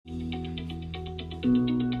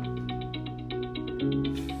You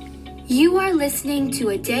are listening to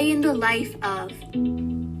A Day in the Life of...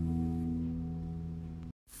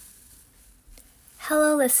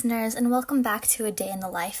 Hello listeners, and welcome back to A Day in the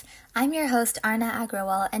Life. I'm your host Arna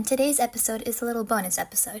Agrawal, and today's episode is a little bonus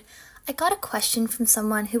episode. I got a question from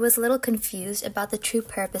someone who was a little confused about the true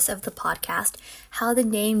purpose of the podcast, how the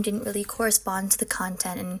name didn't really correspond to the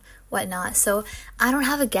content and whatnot. So I don't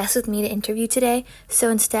have a guest with me to interview today, so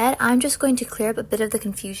instead I'm just going to clear up a bit of the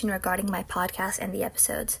confusion regarding my podcast and the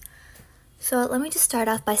episodes. So let me just start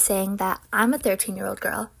off by saying that I'm a 13-year-old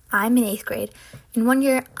girl. I'm in 8th grade. In 1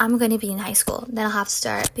 year, I'm going to be in high school. Then I'll have to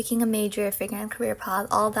start picking a major, figuring out a career path,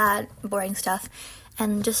 all that boring stuff,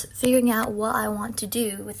 and just figuring out what I want to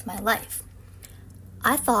do with my life.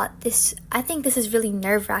 I think this is really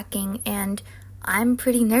nerve-wracking, and I'm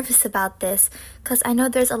pretty nervous about this because I know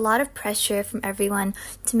there's a lot of pressure from everyone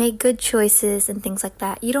to make good choices and things like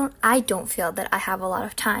that. I don't feel that I have a lot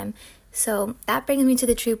of time. So that brings me to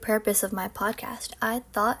the true purpose of my podcast. I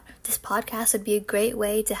thought this podcast would be a great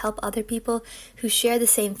way to help other people who share the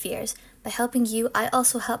same fears. By helping you, I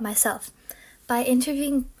also help myself. By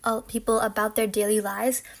interviewing people about their daily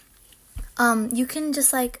lives, you can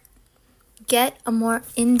just get a more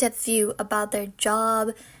in-depth view about their job,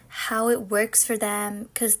 how it works for them,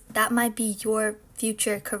 because that might be your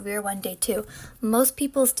future career one day too. Most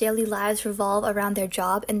people's daily lives revolve around their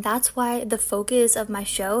job, and that's why the focus of my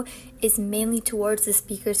show is mainly towards the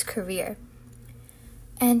speaker's career.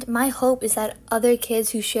 And my hope is that other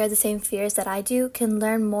kids who share the same fears that I do can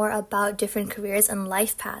learn more about different careers and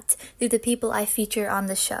life paths through the people I feature on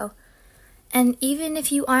the show. And even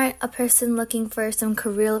if you aren't a person looking for some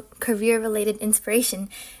career-related inspiration,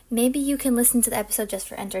 maybe you can listen to the episode just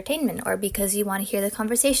for entertainment or because you want to hear the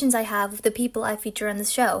conversations I have with the people I feature on the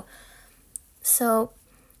show. So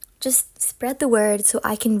just spread the word so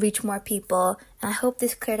I can reach more people. And I hope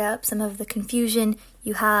this cleared up some of the confusion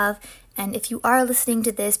you have. And if you are listening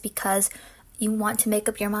to this because you want to make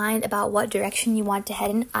up your mind about what direction you want to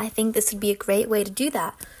head in, I think this would be a great way to do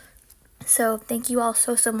that. So thank you all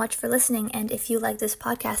so much for listening, and if you like this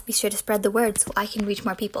podcast, be sure to spread the word so I can reach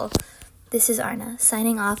more people. This is Arna,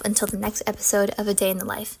 signing off until the next episode of A Day in the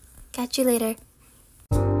Life. Catch you later.